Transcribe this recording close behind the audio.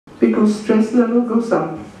because stress level goes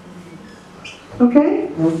up. Okay?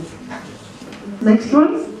 Next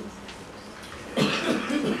one.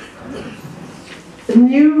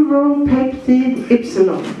 Neuropeptide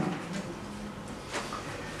epsilon.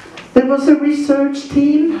 There was a research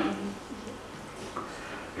team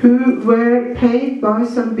who were paid by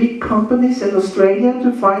some big companies in Australia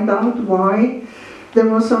to find out why there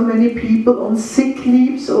were so many people on sick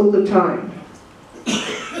leaves all the time.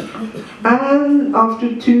 And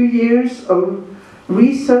after 2 years of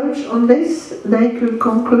research on this, they could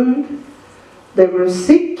conclude they were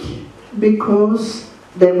sick because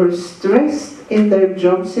they were stressed in their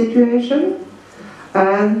job situation,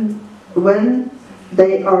 and when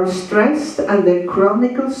they are stressed and the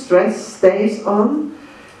chronic stress stays on,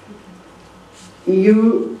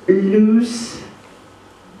 you lose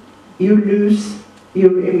your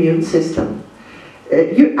immune system.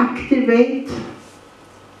 You activate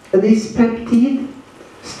this peptide,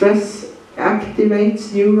 stress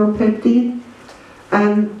activates neuropeptide,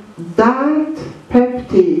 and that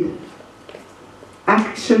peptide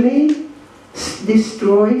actually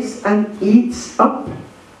destroys and eats up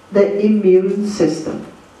the immune system.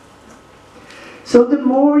 So the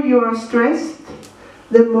more you are stressed,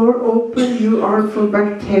 the more open you are for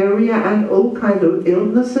bacteria and all kind of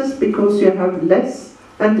illnesses, because you have less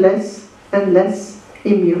and less and less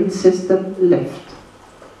immune system left.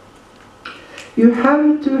 You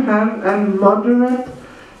have to have a moderate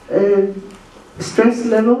stress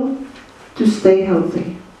level to stay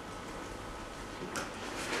healthy.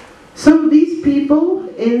 So these people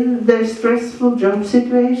in their stressful job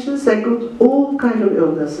situations, they got all kind of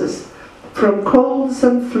illnesses, from colds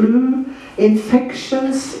and flu,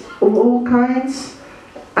 infections of all kinds,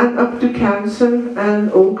 and up to cancer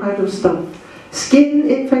and all kind of stuff. Skin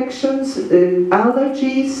infections,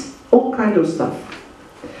 allergies, all kind of stuff.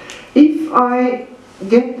 If I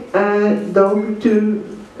get a dog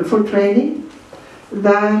for training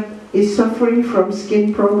that is suffering from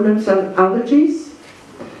skin problems and allergies,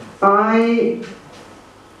 I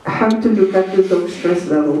have to look at the dog stress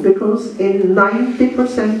level, because in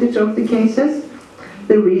 90% of the cases,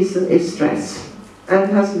 the reason is stress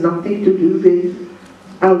and has nothing to do with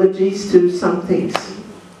allergies to some things.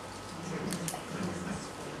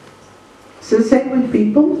 So same with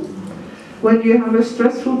people. When you have a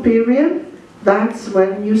stressful period, that's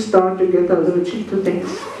when you start to get allergic to things.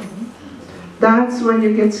 That's when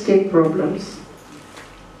you get skin problems.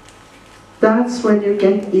 That's when you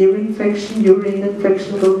get ear infection, urine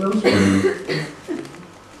infection, all those ones.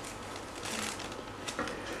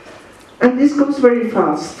 And this goes very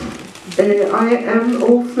fast. I am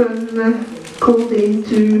often called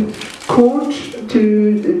into court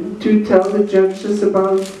to tell the judges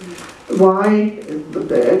about why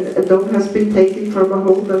a dog has been taken from a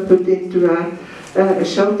home and put into a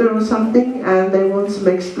shelter or something, and they want some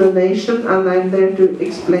explanation, and I'm there to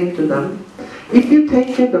explain to them. If you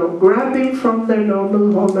take a dog, grab him from their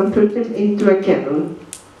normal home and put him into a kennel,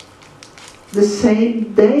 the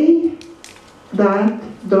same day that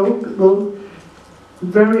dog will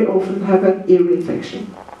very often have an ear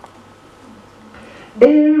infection.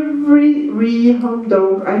 Every rehome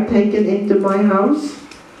dog I've taken into my house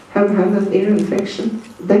have had an ear infection.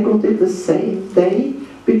 They got it the same day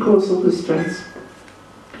because of the stress.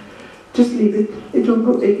 Just leave it. It will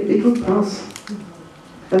go. It will pass.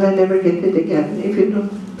 And I never get it again if you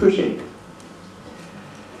don't push it.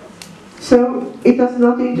 So it has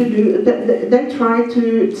nothing to do. They try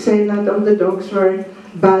to say that all the dogs were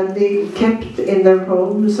badly kept in their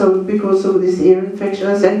home, so because of this ear infection.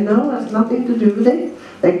 I said no, it has nothing to do with it.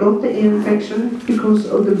 They got the ear infection because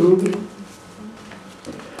of the moving.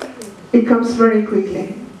 It comes very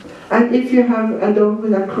quickly. And if you have a dog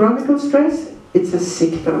with a chronic stress, it's a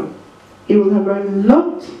sick dog. He will have a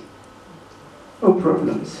lot of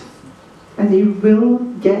problems, and he will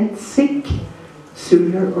get sick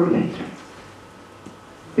sooner or later,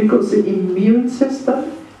 because the immune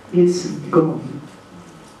system is gone.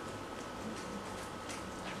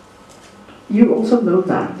 You also know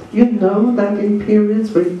that. You know that in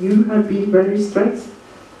periods where you have been very stressed,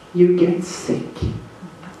 you get sick.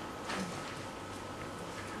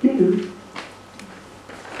 You do.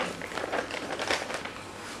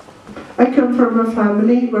 I come from a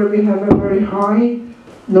family where we have a very high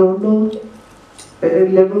normal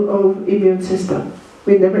level of immune system.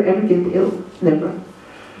 We never ever get ill, never.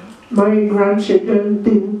 My grandchildren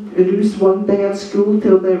didn't lose one day at school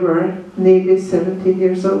till they were nearly 17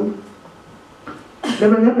 years old. They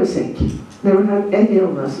were never sick, never had any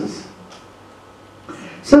illnesses.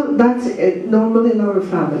 So that's normal in our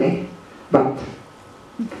family. But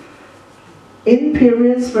in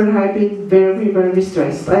periods where I've been very, very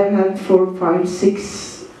stressed. I've had 4, 5,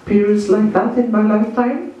 6 periods like that in my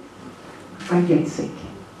lifetime. I get sick.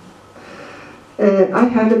 I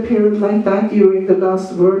had a period like that during the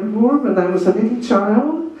last World War when I was a little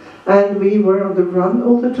child and we were on the run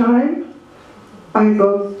all the time. I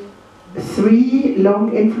got 3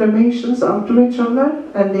 lung inflammations after each other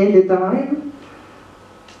and nearly died.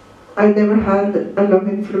 I never had a lung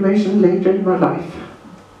inflammation later in my life.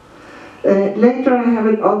 Later I have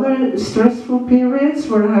had other stressful periods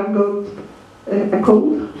where I have got a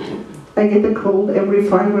cold. I get a cold every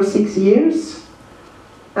 5 or 6 years,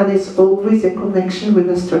 and it's always in connection with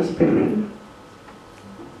a stress period.